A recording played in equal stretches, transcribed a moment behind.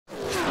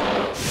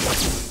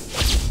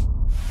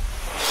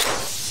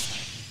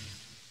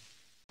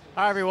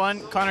Hi everyone,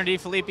 Connor De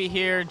Phillippi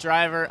here,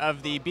 driver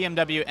of the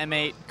BMW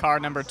M8 car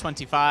number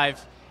 25,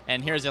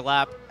 and here's a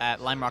lap at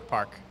Lime Rock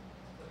Park.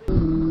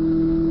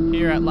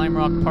 Here at Lime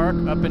Rock Park,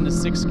 up into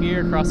 6th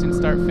gear, crossing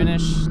start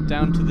finish,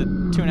 down to the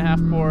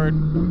 2.5 board,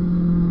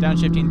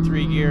 downshifting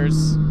 3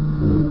 gears.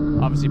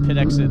 Obviously pit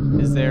exit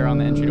is there on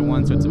the entry to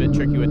 1, so it's a bit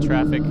tricky with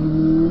traffic.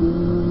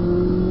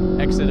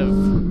 Exit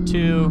of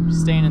 2,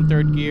 staying in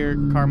 3rd gear,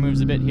 car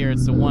moves a bit here.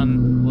 It's the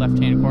one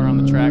left-hand corner on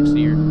the track, so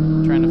you're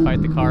trying to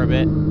fight the car a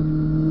bit.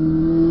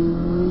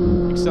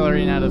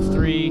 Accelerating out of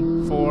 3,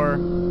 4,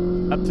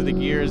 up to the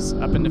gears,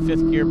 up into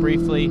 5th gear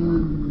briefly.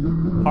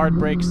 Hard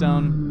brake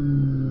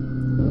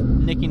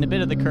zone. Nicking a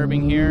bit of the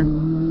curbing here.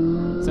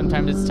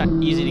 Sometimes it's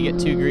easy to get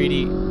too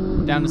greedy.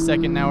 Down to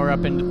 2nd, now we're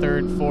up into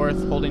 3rd,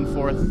 4th, holding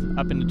 4th,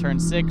 up into turn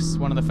 6,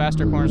 one of the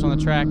faster corners on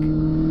the track.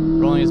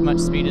 Rolling as much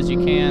speed as you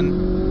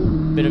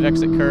can. Bit of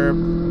exit curb,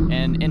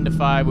 and into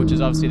 5, which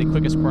is obviously the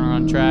quickest corner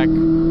on track.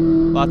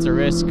 Lots of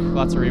risk,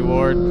 lots of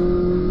reward.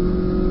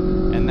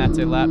 And that's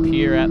a lap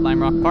here at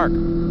Lime Rock Park.